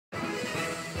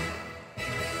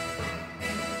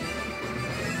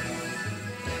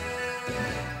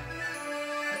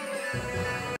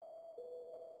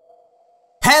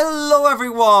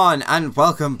everyone, and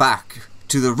welcome back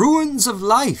to the Ruins of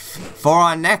Life for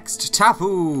our next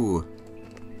Tapu.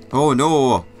 Oh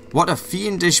no, what a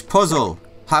fiendish puzzle.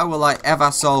 How will I ever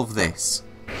solve this?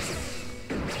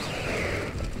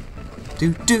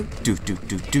 Do do do do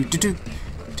do do do do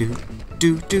do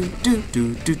do do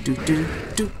do do do do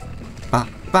do ba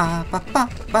ba ba ba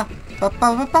ba ba ba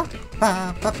ba ba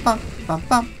ba ba ba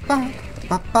ba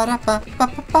ba ba ba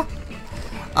ba ba.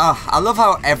 Ah, I love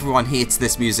how everyone hates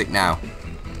this music now.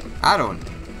 I don't.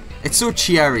 It's so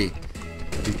cheery.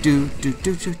 Do do do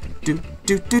do do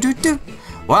do do do do.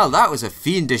 Well, that was a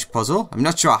fiendish puzzle. I'm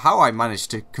not sure how I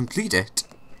managed to complete it.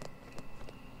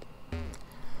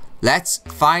 Let's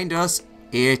find us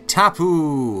a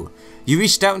Tapu. You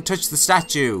reached out and touched the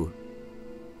statue.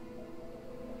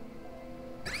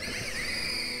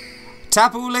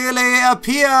 Tapu Lele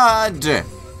appeared.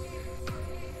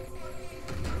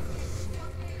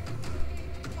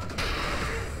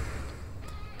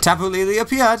 Tapu Lele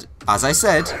appeared, as I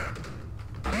said.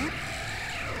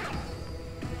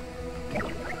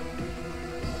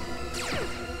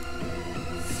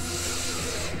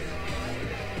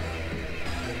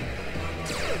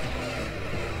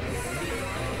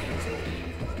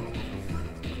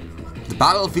 The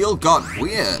battlefield got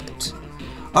weird.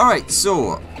 Alright,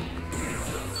 so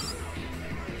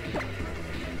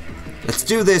let's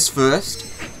do this first.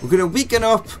 We're going to weaken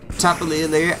up Tapu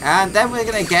Lele, and then we're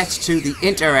going to get to the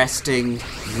interesting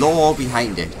lore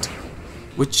behind it,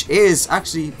 which is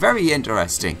actually very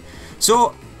interesting.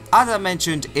 So, as I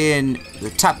mentioned in the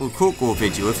Tapu Koko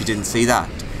video, if you didn't see that,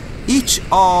 each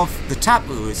of the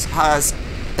Tapus has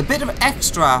a bit of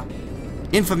extra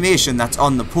information that's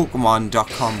on the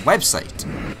Pokemon.com website,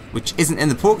 which isn't in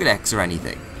the Pokédex or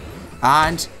anything.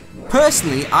 And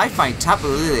personally, I find Tapu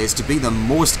Lele's to be the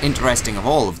most interesting of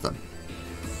all of them.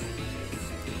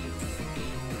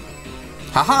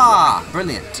 Haha!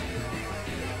 Brilliant!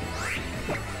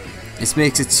 This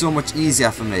makes it so much easier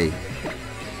for me.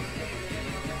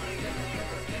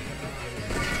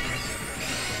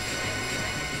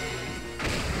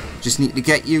 Just need to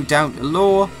get you down to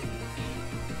low.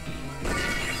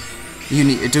 You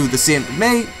need to do the same to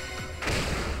me.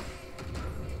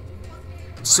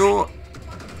 So,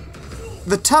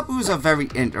 the Tapus are very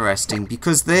interesting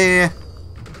because they're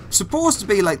supposed to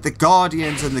be like the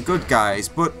guardians and the good guys,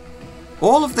 but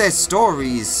all of their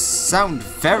stories sound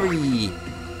very,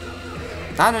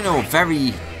 I don't know,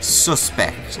 very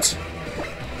suspect.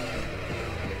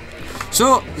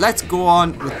 So, let's go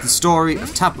on with the story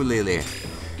of Tapu Lele.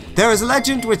 There is a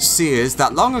legend which says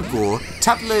that long ago,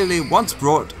 Tapu Lele once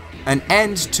brought an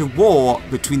end to war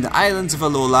between the islands of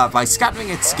Alola by scattering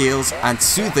its scales and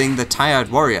soothing the tired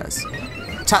warriors.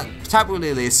 Tapu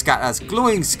Lele scatters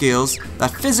glowing scales that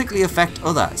physically affect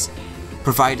others,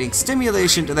 providing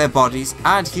stimulation to their bodies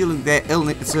and healing their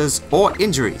illnesses or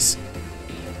injuries.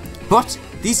 But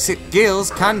these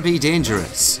scales can be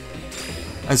dangerous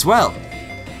as well,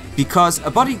 because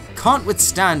a body can't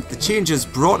withstand the changes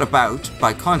brought about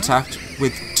by contact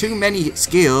with too many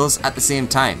scales at the same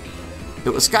time. It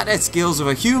will scatter its scales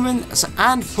over humans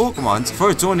and Pokemon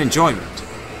for its own enjoyment.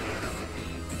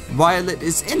 While it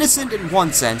is innocent in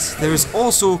one sense, there is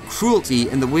also cruelty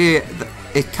in the way that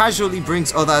it casually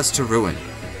brings others to ruin.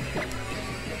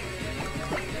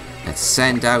 Let's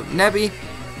send out Nebby.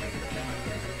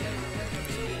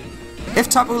 If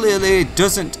Tapu Lele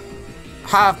doesn't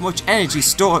have much energy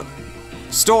stored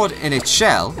in its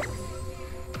shell,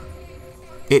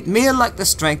 it may lack the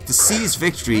strength to seize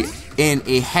victory in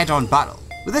a head-on battle.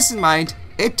 With this in mind,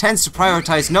 it tends to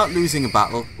prioritize not losing a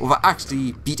battle over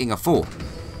actually beating a foe.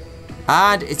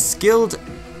 And its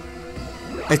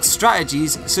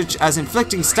strategies such as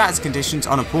inflicting status conditions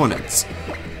on opponents.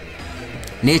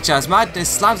 Nature's Madness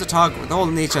slams a target with all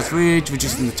Nature's Rage,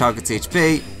 reducing the target's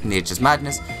HP. Nature's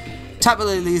Madness. Tapu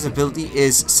Lele's ability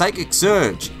is Psychic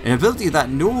Surge, an ability that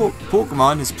no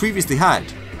Pokemon has previously had.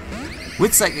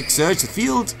 With Psychic Surge, the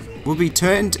field will be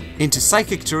turned into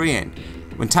psychic terrain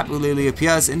when Tapu Lele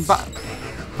appears in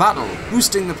battle,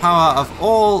 boosting the power of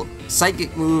all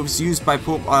psychic moves used by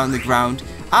Pokemon on the ground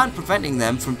and preventing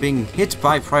them from being hit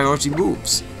by priority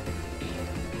moves.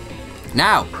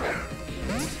 Now,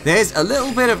 there's a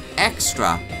little bit of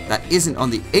extra that isn't on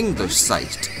the English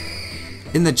site.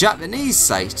 In the Japanese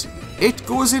site, it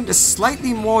goes into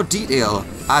slightly more detail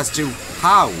as to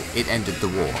how it ended the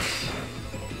war.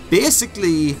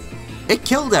 Basically, it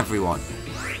killed everyone.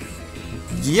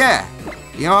 Yeah,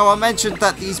 you know how I mentioned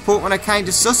that these Pokemon are kind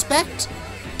of suspect?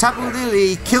 Tapu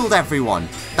Lele killed everyone.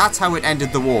 That's how it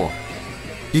ended the war.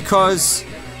 Because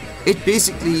it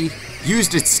basically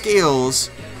used its scales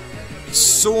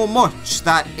so much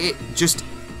that it just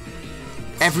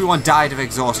everyone died of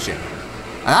exhaustion.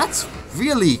 And that's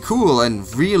really cool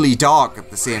and really dark at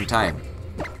the same time.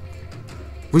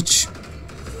 Which,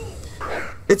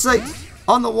 it's like,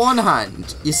 on the one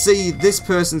hand, you see this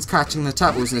person's catching the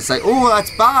Tapus and it's like, oh,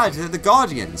 that's bad, they're the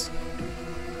Guardians.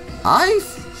 I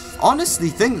honestly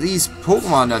think these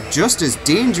Pokemon are just as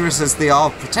dangerous as they are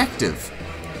protective.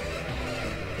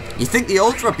 You think the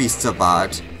Ultra Beasts are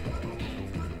bad?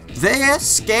 They're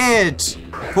scared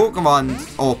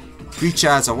Pokemon, or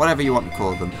creatures, or whatever you want to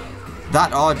call them,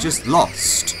 that are just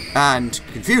lost and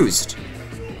confused.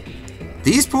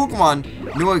 These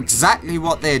Pokemon know exactly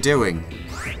what they're doing.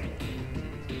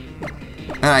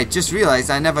 And I just realized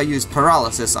I never used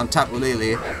paralysis on Tapu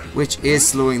Lele, which is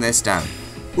slowing this down.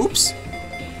 Oops.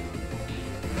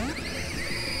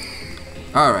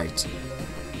 Alright.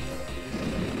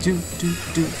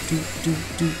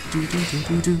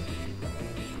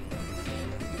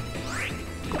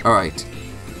 Alright.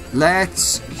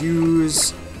 Let's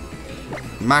use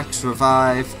Max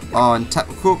Revive on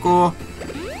Tapu Koko.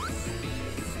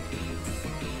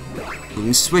 We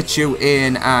can switch you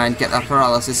in and get that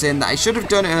paralysis in that I should have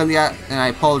done earlier, and I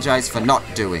apologise for not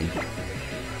doing.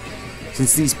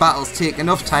 Since these battles take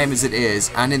enough time as it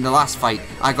is, and in the last fight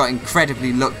I got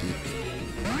incredibly lucky.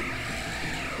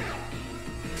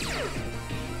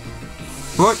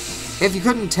 But if you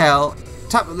couldn't tell,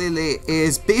 Tapu Lele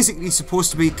is basically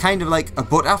supposed to be kind of like a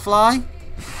butterfly.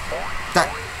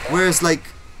 Whereas like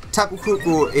Tapu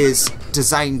Koko is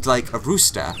designed like a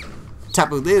rooster,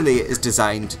 Tapu Lele is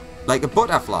designed like a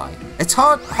butterfly. It's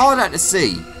harder to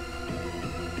see,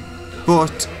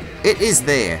 but it is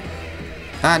there.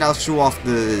 And I'll show off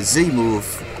the Z move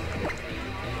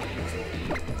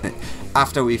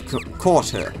after we've caught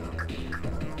her.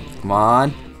 Come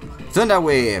on. Thunder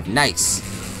Wave. Nice.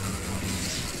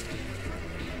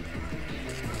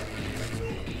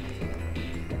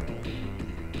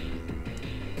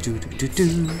 Do do do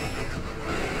do.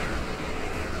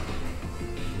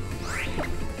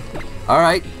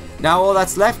 Alright. Now all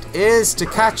that's left is to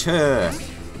catch her.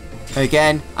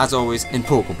 Again, as always, in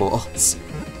Pokeballs.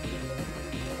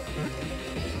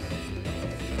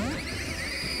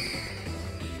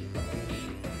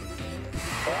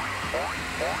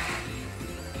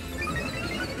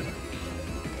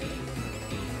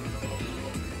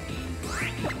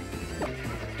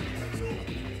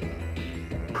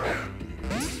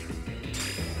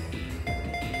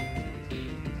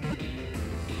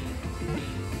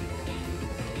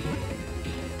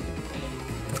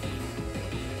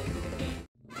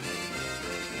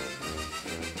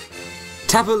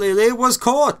 Tapu Lele was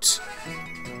caught!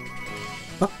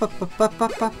 That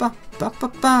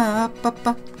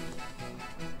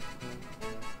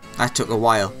took a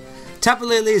while. Tapu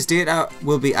Lele's data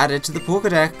will be added to the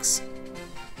Pokédex.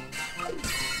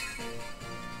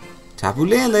 Tapu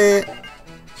Lele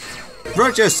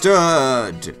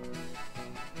registered!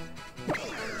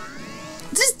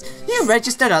 You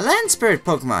registered a Land Spirit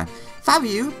Pokemon. If I were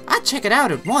you, I'd check it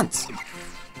out at once.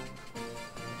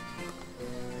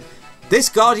 This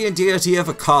guardian deity of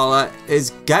Akala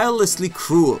is guilelessly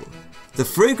cruel. The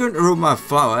fragrant aroma of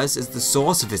flowers is the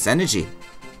source of its energy.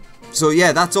 So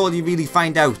yeah, that's all you really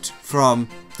find out from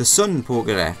the Sun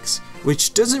Pokédex,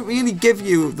 which doesn't really give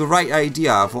you the right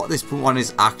idea of what this Pokemon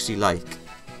is actually like.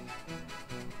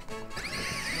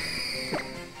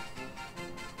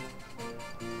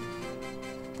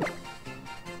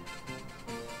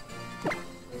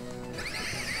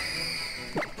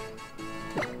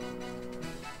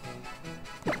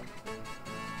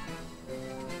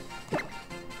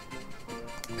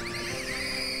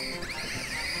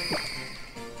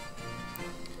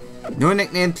 No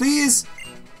nickname, please.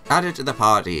 Add it to the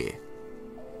party.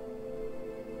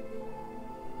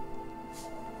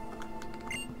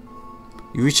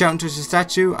 You reach out and touch the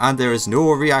statue and there is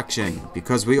no reaction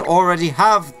because we already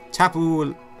have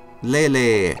Tapu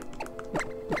Lele.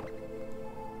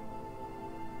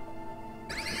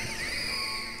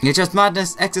 Nature's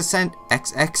Madness,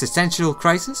 Existential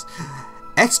Crisis,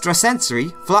 Extrasensory,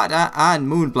 Flatter, and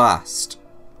Moonblast.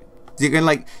 You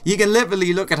can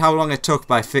literally look at how long it took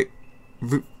by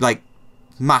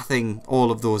mathing all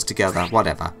of those together,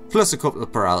 whatever. Plus a couple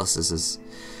of paralyses.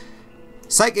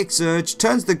 Psychic Surge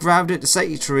turns the ground into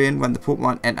psychic terrain when the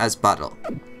Pokemon enters battle.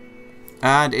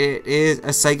 And it is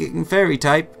a Psychic and Fairy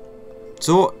type.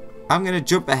 So I'm going to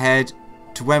jump ahead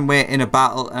to when we're in a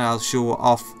battle and I'll show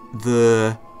off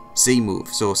the Z move.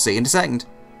 So see you in a second.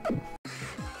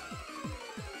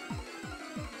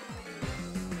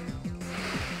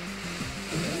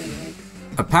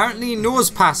 Apparently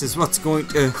Nosepass is what's going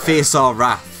to face our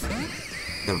wrath.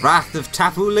 The wrath of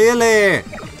Tapu Lele.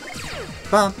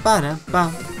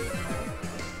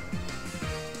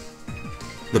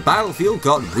 the battlefield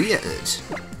got weird.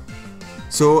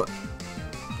 So,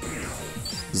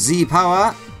 Z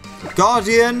power,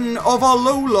 Guardian of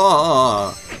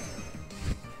Akala.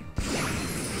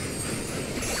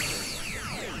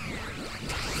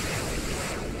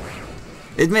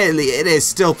 Admittedly, it is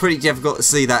still pretty difficult to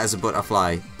see that as a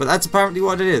butterfly, but that's apparently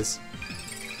what it is.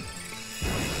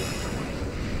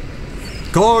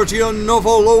 Guardian of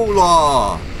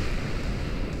Akala!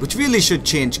 Which really should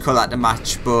change colour to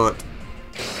match, but...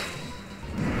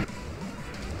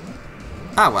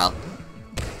 ah well.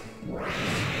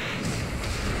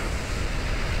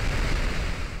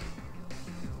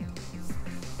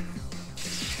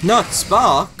 Not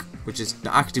Spark, which is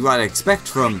actually what I expect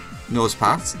from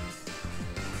Nosepaths.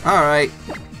 Alright.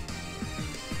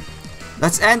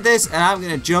 Let's end this, and I'm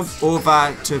going to jump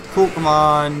over to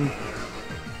Pokemon...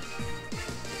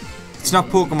 it's not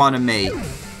Pokemon and me.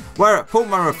 We're at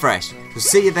Pokemon Refresh. We'll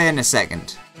see you there in a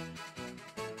second.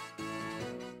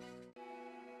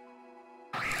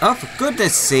 Oh, for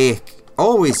goodness sake.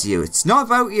 Always you. It's not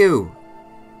about you.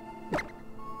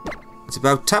 It's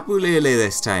about Tapu Lele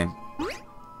this time.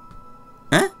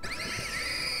 Huh?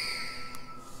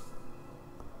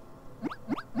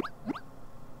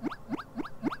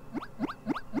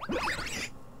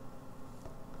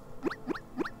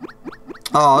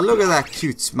 Oh, look at that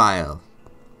cute smile.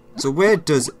 So where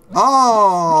does...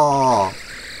 oh!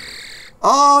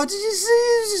 Oh, did you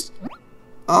see?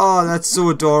 Oh, that's so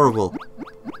adorable.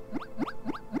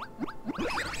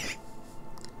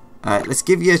 Alright, let's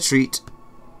give you a treat.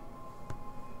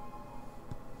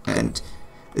 And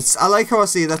I like how I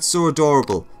say that's so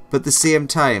adorable, but at the same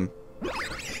time,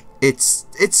 it's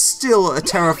still a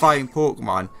terrifying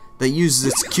Pokemon that uses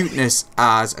its cuteness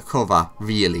as a cover,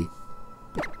 really.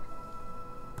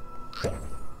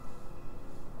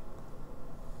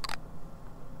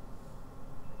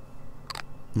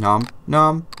 Nom,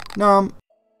 nom, nom.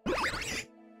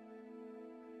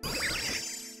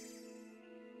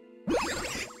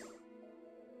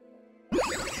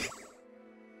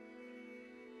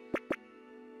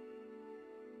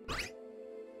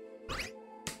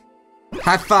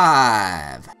 High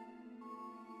five!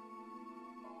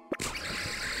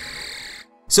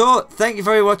 So, thank you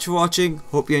very much for watching.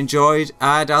 Hope you enjoyed,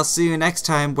 and I'll see you next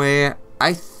time where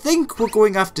I think we're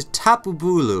going after Tapu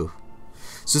Lele.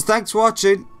 So thanks for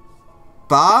watching.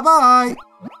 Bye bye.